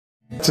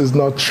That is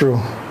not true.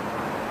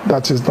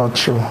 That is not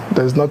true.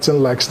 There's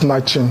nothing like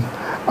snatching.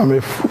 I'm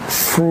a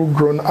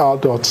full-grown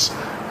adult,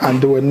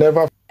 and they were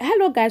never.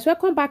 Hello guys,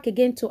 welcome back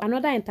again to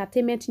another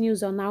entertainment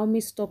news on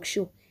Naomi's talk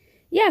show.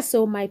 Yes,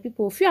 so my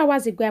people, a few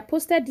hours ago I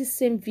posted this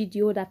same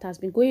video that has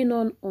been going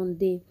on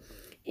the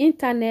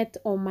internet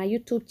on my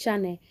YouTube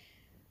channel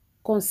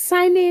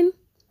concerning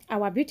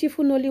our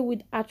beautiful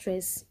Nollywood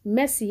actress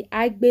Mercy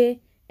Aigbe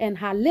and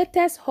her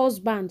latest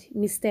husband,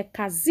 Mr.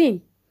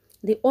 Kazim,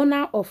 the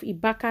owner of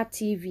Ibaka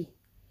TV,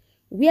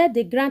 where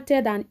they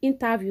granted an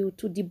interview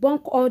to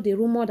debunk all the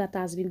rumor that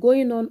has been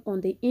going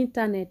on the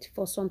internet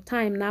for some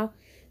time now,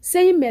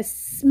 saying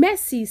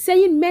Mercy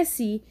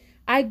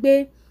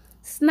Aigbe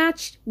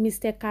snatched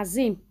Mr.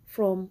 Kazim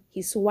from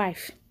his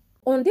wife.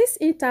 On this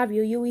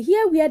interview, you will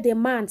hear where the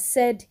man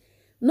said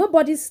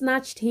nobody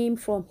snatched him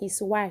from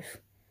his wife,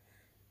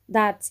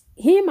 that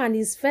him and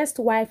his first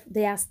wife,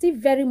 they are still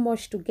very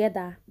much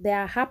together. They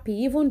are happy.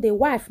 Even the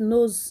wife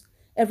knows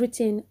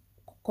everything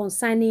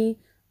concerning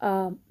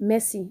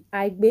Mercy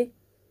Aigbe.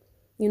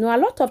 You know, a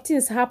lot of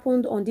things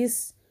happened on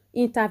this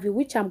interview,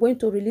 which I'm going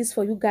to release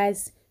for you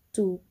guys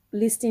to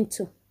listen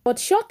to. But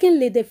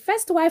shockingly, the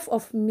first wife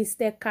of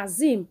Mr.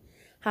 Kazim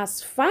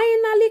has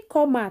finally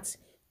come out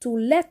to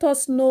let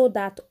us know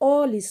that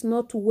all is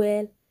not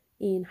well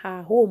in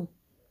her home,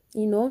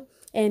 you know.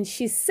 And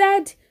she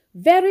said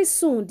very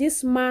soon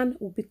this man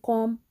will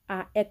become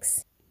her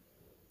ex.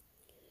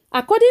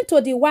 According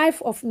to the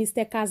wife of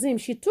Mr. Kazim,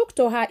 she took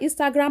to her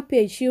Instagram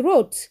page. She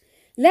wrote,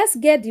 "Let's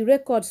get the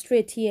record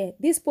straight here.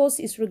 This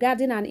post is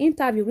regarding an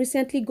interview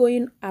recently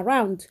going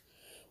around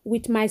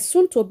with my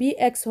soon-to-be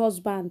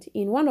ex-husband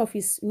in one of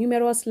his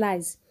numerous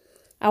lies.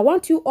 I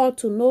want you all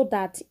to know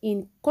that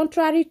in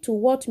contrary to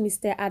what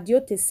Mr.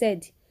 Adiote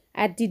said,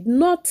 I did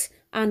not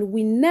and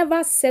will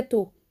never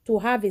settle to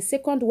have a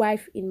second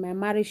wife in my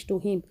marriage to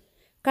him.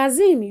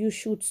 Kazim, you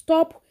should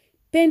stop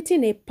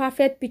painting a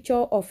perfect picture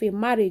of a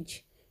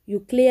marriage you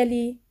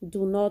clearly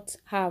do not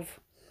have."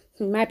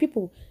 My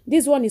people,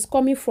 this one is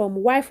coming from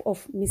wife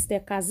of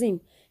Mr. Kazim.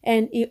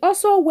 And he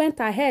also went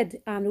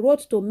ahead and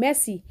wrote to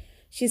Mercy.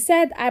 She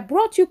said, "I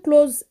brought you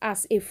close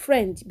as a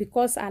friend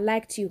because I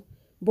liked you,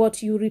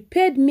 but you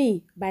repaid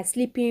me by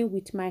sleeping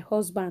with my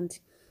husband."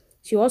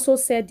 She also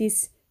said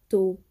this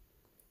to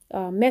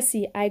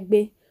Mercy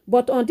Aigbe.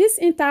 But on this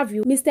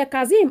interview, Mr.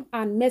 Kazim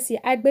and Mercy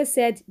Aigbe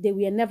said they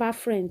were never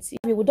friends.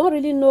 We don't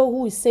really know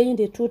who is saying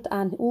the truth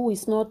and who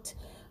is not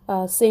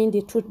saying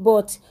the truth.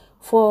 But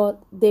for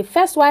the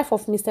first wife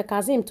of Mr.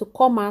 Kazim to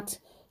come out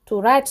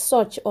to write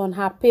such on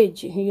her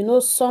page, you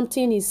know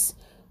something is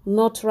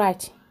not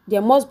right.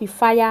 There must be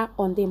fire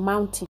on the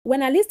mountain.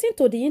 When I listened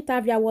to the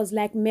interview, I was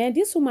like, man,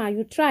 this woman,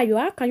 you try.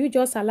 How can you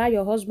just allow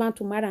your husband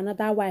to marry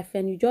another wife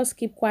and you just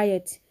keep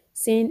quiet,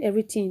 saying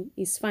everything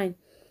is fine?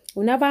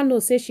 We never know,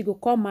 say she go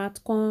come out,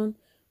 come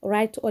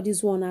write all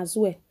this one as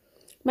well.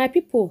 My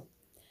people,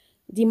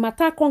 the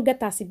matter can't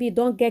get as it be,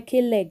 don't get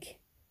a leg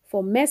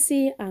for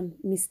Mercy and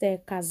Mr.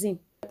 Kazim.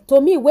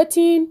 To me,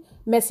 waiting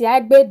Mercy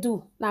Aigbe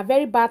do na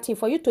very bad thing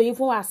for you to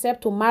even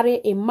accept to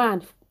marry a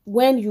man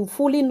when you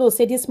fully know,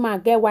 say this man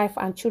get wife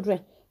and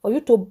children. For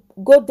you to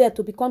go there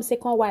to become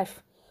second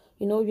wife,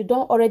 you know, you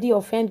don't already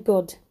offend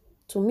God.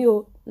 To me,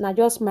 na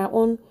just my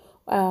own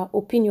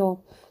opinion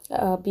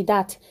be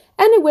that.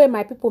 Anyway,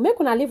 my people, make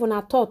una leave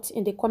una thoughts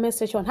in the comment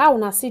section. How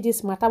una see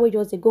this matter wey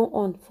just dey go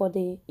on for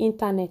the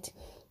internet,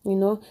 you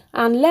know.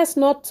 And let's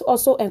not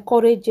also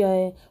encourage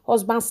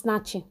husband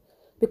snatching,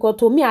 because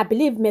to me, I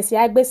believe Mercy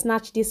Aigbe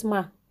snatched this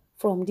man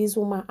from this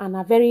woman, and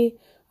a very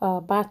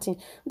bad thing.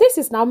 This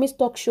is Naomi's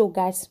talk show,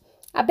 guys.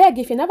 I beg,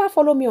 if you never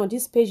follow me on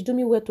this page, do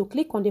me well to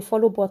click on the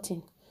follow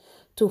button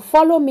to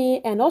follow me,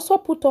 and also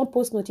put on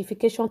post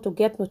notification to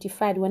get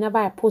notified whenever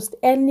I post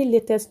any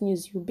latest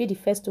news. You'll be the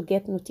first to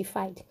get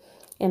notified.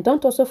 And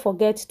don't also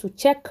forget to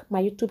check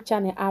my YouTube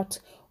channel out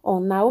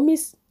on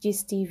Naomi's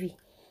Gist TV,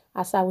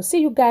 as I will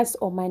see you guys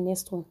on my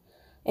next one.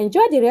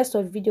 Enjoy the rest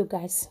of the video,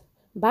 guys.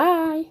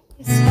 Bye.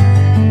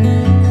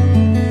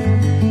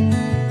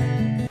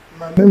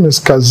 My name is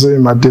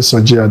Kazim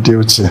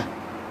Adiote.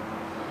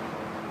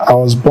 I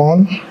was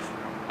born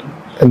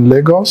in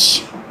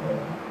Lagos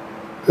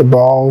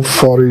about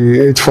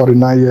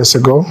 49 years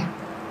ago.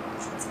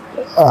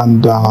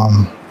 And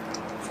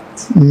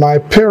my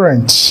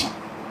parents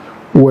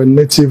were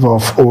native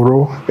of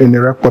Oro in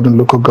Irekpodun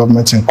local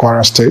government in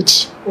Kwara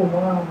State. Oh,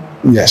 wow.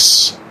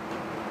 Yes.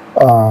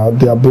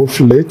 They are both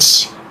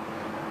late.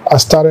 I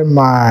started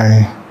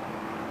my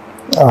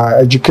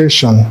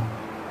education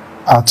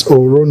at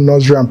Oro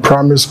Nursery and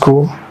Primary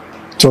School.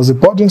 It was a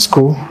boarding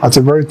school at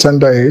a very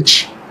tender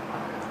age.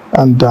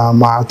 And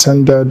I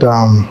attended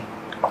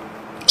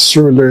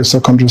Surulere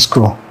Secondary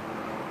School.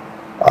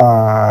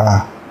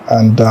 I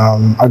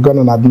got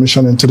an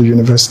admission into the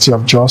University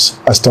of Jos.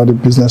 I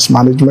studied business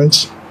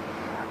management.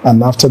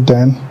 And after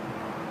then,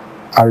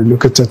 I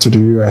relocated to the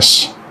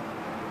US.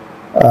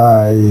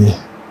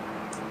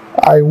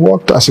 I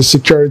worked as a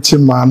security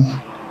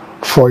man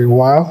for a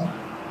while,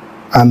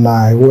 and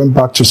I went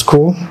back to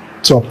school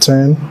to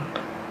obtain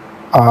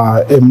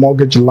a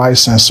mortgage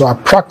license. So I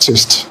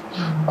practiced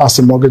as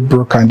a mortgage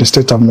broker in the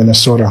state of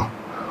Minnesota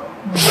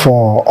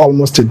for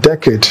almost a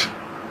decade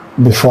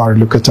before I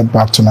relocated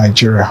back to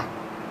Nigeria.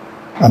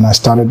 And I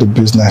started the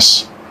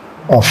business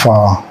of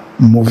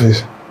movie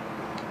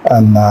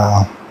and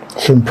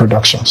film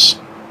productions.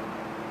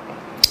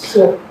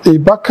 So,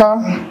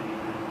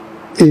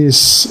 Ibaka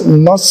is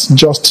not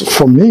just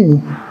for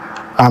me.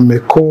 I'm a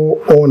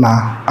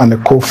co-owner and a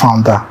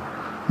co-founder,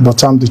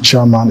 but I'm the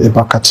chairman of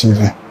Ibaka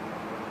TV.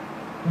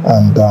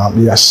 And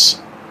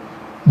yes,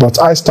 but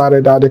I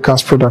started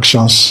Adikas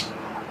Productions,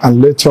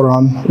 and later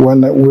on,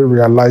 when we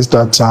realized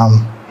that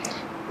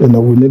we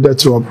needed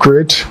to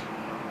upgrade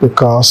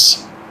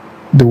because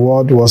the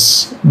world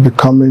was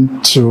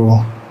becoming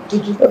to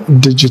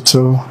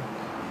digital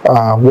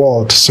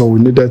world, so we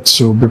needed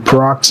to be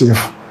proactive.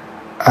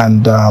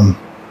 And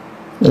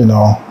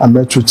I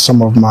met with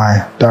some of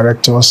my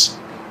directors,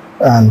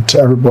 and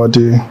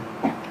everybody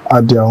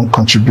had their own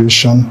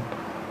contribution,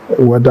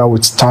 whether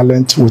with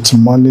talent, with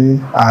money,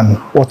 and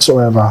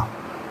whatsoever.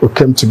 We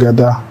came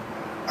together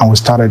and we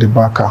started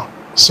Ibaka.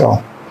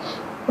 So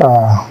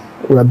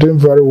we are doing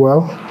very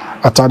well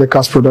at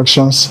Adikas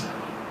Productions,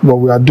 but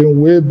we are doing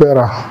way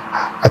better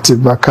at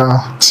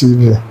Ibaka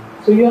TV.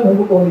 So you are the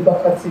book on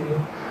Ibaka TV?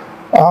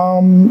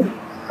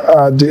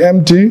 The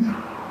MD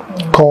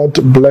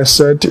called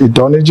Blessed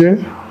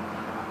Idonije.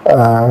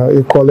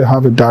 Equally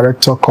have a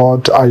director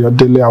called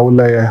Ayodele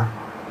Auleye.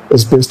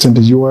 Is based in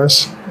the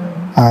US,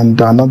 and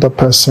another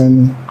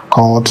person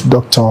called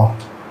Dr.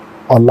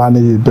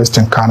 Olani, based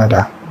in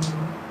Canada.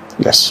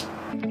 Yes.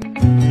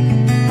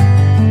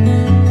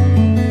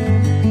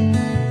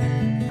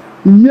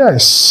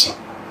 Yes.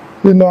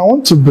 I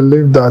want to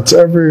believe that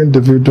every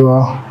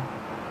individual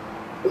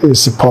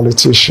is a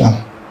politician.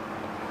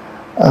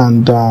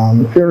 And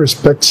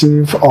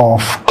irrespective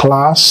of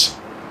class,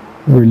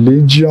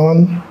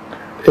 religion,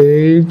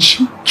 age,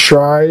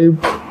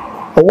 tribe,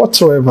 or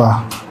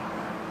whatsoever,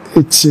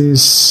 it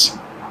is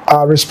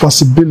our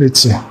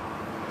responsibility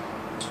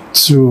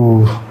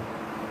to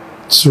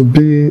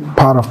be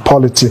part of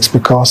politics,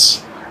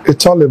 because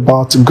it's all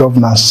about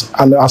governance.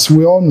 And as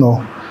we all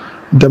know,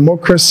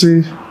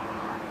 democracy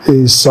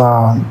is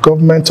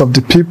government of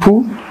the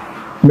people,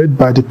 made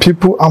by the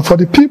people and for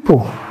the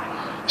people.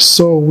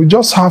 So we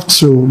just have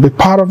to be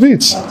part of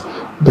it,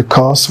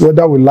 because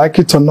whether we like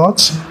it or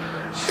not,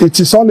 it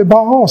is all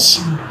about us.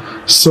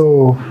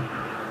 So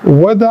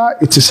whether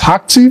it is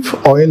active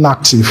or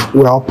inactive,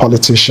 we are all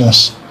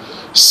politicians.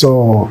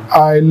 So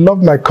I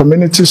love my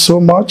community so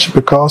much,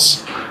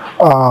 because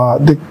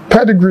the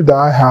pedigree that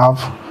I have,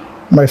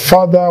 my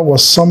father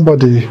was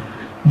somebody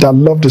that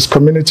loved his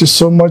community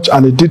so much,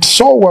 and he did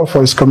so well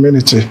for his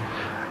community.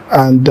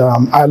 And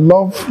I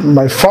love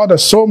my father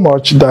so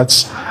much that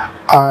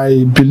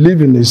I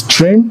believe in his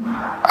dream,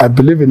 I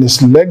believe in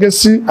his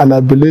legacy, and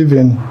I believe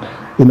in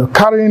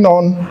carrying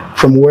on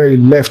from where he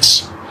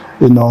left,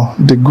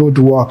 the good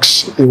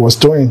works he was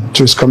doing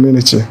to his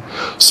community.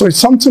 So it's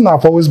something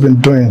I've always been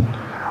doing.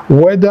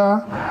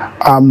 Whether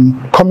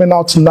I'm coming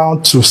out now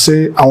to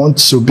say I want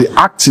to be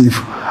active,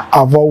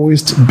 I've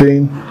always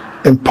been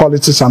in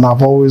politics, and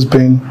I've always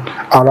been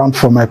around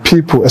for my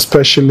people,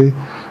 especially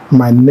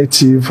my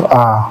native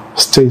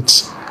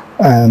states,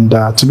 and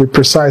to be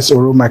precise,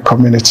 Oro, my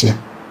community.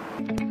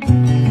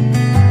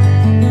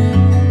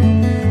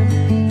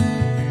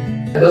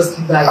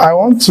 I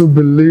want to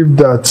believe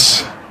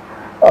that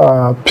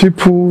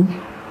people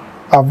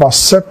have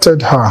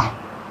accepted her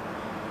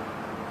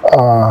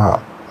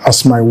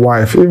as my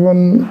wife.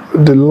 Even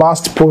the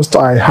last post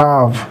I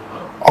have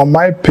on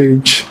my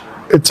page,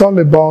 it's all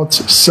about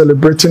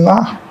celebrating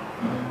her.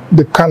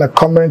 The kind of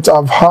comment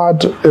I've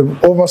had,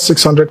 over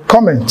 600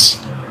 comments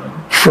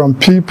from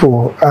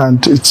people,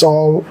 and it's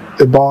all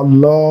about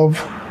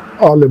love,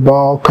 all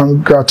about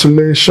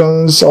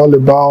congratulations, all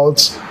about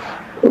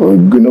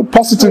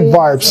positive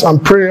vibes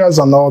and prayers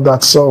and all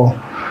that. So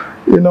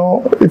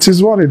it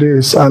is what it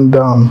is, and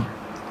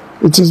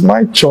it is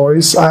my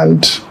choice,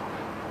 and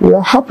we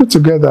are happy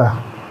together.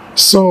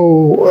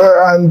 So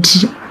and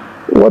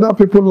whether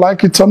people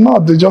like it or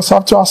not, they just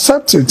have to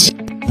accept it.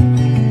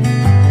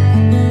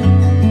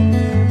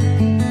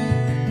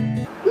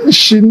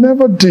 She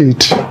never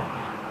did.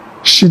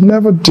 She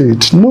never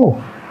did.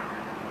 No.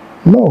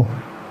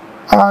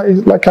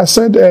 Like I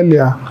said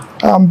earlier,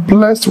 I'm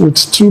blessed with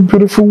two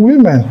beautiful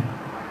women.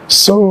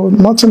 So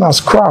nothing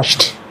has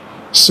crashed.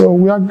 So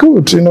we are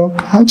good,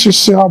 Can't you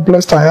see how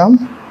blessed I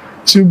am?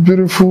 Two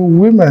beautiful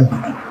women.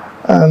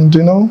 And,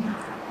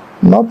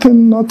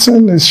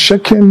 nothing is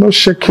shaking, no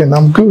shaking.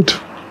 I'm good.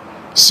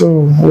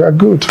 So we are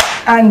good.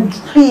 And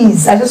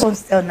please, I just want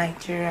to tell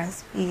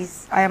Nigerians,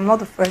 please, I am not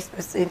the first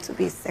person to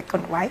be a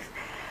second wife.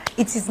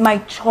 It is my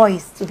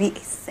choice to be a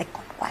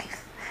second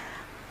wife.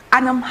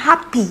 And I'm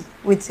happy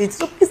with it.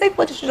 So please,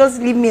 everybody should just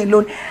leave me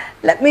alone.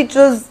 Let me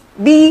just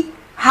be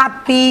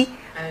happy.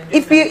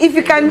 If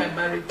you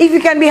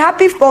can be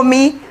happy for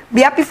me,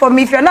 be happy for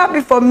me. If you're not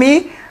happy for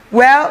me,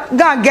 well,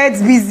 go and get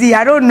busy.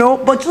 I don't know.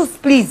 But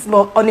just please,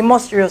 on a more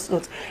serious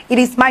note, it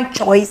is my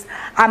choice.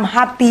 I'm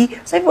happy.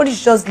 So everybody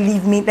should just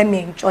leave me. Let me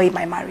enjoy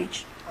my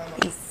marriage.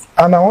 Please.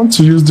 And I want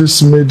to use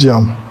this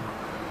medium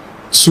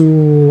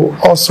to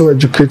also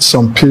educate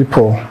some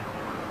people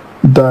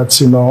that,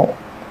 you know,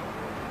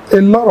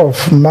 a lot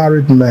of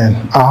married men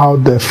are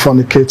out there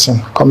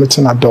fornicating,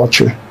 committing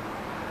adultery,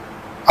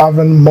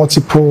 having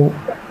multiple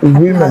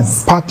women,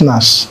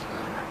 partners,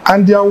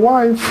 and their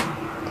wives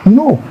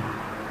know,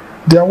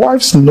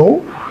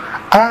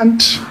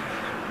 and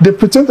they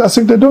pretend as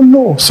if they don't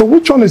know. So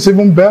which one is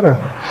even better?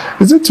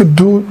 Is it to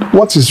do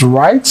what is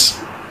right,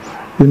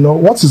 you know,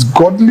 what is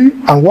godly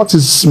and what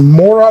is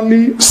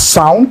morally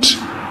sound,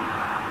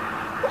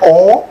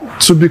 or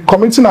to be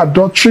committing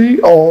adultery,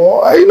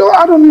 or, you know,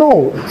 I don't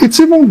know. It's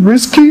even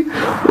risky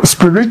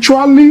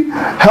spiritually,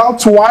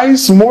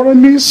 health-wise,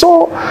 morally.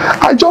 So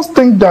I just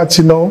think that,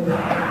 you know,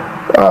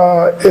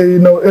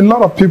 a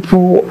lot of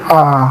people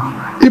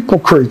are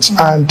hypocrites,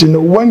 and, you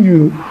know, when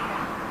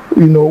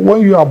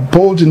you are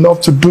bold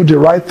enough to do the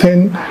right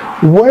thing,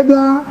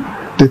 whether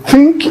they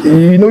think,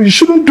 you know, you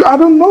shouldn't do, I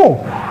don't know.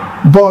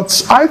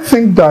 But I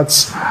think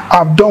that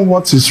I've done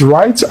what is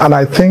right, and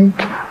I think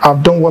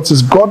I've done what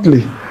is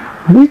godly,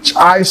 which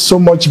I so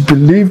much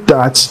believe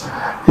that,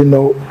 you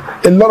know,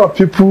 a lot of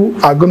people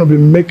are going to be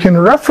making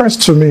reference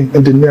to me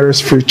in the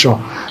nearest future,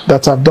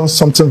 that I've done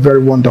something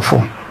very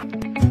wonderful.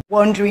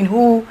 Wondering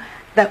who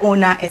the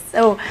owner is.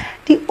 So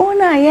the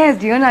owner,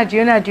 yes,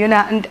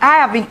 Diona, and I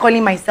have been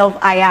calling myself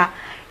Aya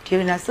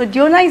Diona. So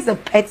Diona is a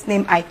pet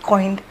name I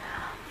coined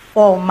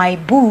for my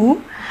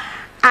boo,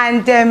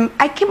 and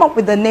I came up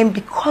with the name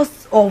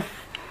because of,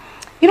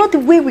 you know, the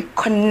way we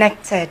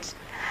connected,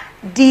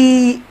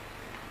 the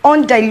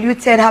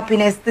undiluted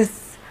happiness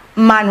this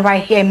man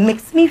right here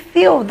makes me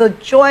feel, the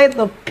joy,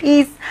 the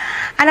peace,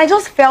 and I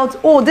just felt,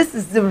 oh, this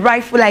is the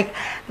rightful, like,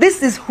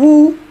 this is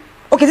who,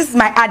 okay, this is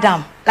my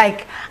Adam.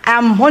 Like, I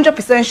am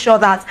 100% sure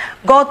that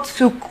God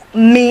took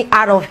me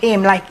out of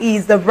him, like, he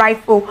is the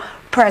rightful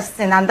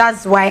person, and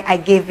that's why I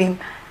gave him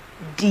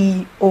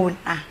the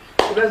owner.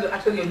 So that's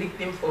actually a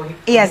nickname for him?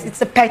 Yes,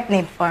 it's a pet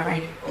name for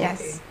him. Okay.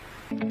 Yes.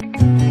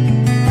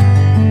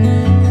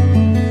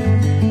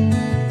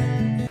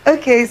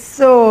 Okay,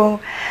 so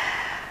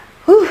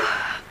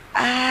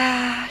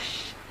I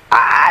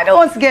don't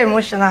want to get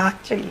emotional,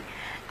 actually.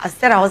 I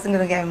said I wasn't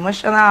going to get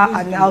emotional,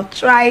 and I'll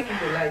try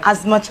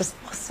as much as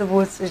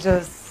possible to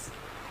just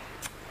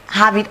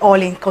have it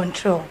all in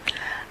control.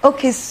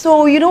 Okay,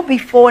 so, you know,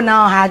 before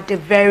now I had a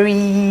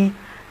very,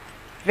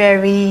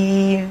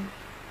 very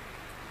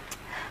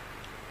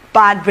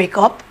bad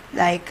breakup,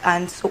 like,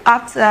 and so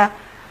after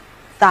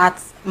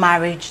that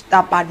marriage,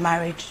 that bad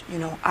marriage, you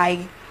know,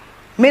 I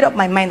made up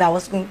my mind that I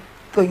wasn't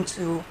going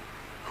to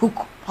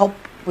hook up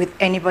with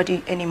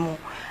anybody anymore.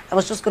 I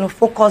was just going to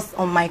focus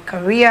on my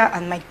career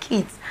and my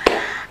kids.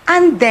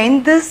 And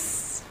then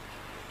this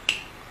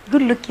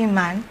good-looking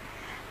man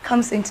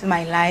comes into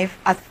my life.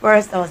 At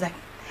first, I was like,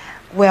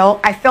 well,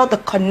 I felt the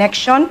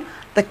connection,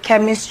 the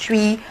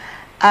chemistry,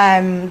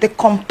 the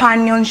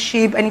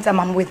companionship. Anytime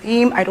I'm with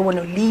him, I don't want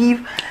to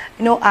leave,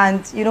 you know,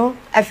 and, you know,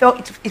 I felt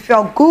it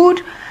felt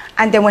good.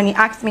 And then when he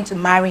asked me to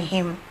marry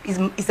him,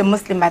 he's a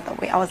Muslim, by the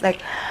way, I was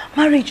like,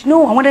 marriage,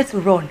 no, I wanted to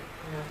run.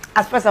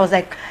 At first I was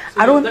like,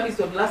 so I don't... That is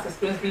your last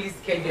experience really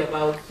scared you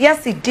about?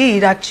 Yes, it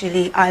did,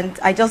 actually. And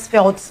I just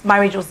felt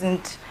marriage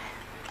wasn't...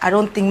 I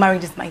don't think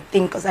marriage is my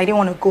thing, because I didn't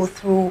want to go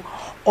through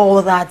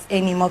all that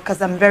anymore,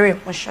 because I'm very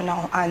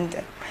emotional.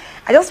 And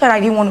I just felt I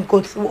didn't want to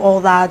go through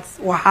all that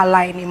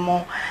wahala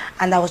anymore.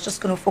 And I was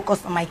just going to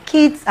focus on my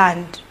kids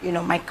and, you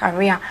know, my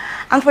career.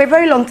 And for a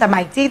very long time,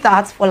 I did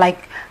that for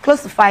like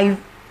close to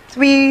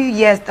 3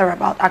 years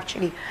thereabout,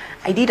 actually.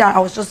 I did that. I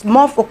was just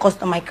more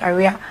focused on my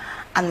career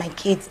and my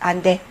kids.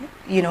 And then,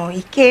 you know,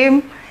 he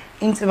came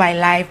into my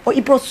life, but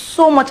it brought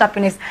so much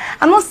happiness.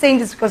 I'm not saying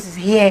this because he's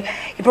here.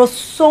 It brought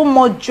so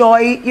much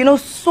joy, you know,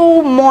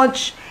 so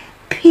much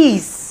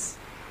peace.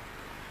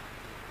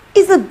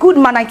 He's a good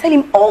man. I tell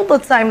him all the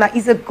time that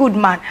he's a good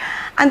man.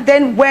 And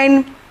then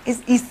when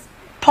he's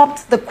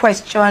popped the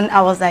question,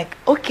 I was like,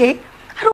 okay,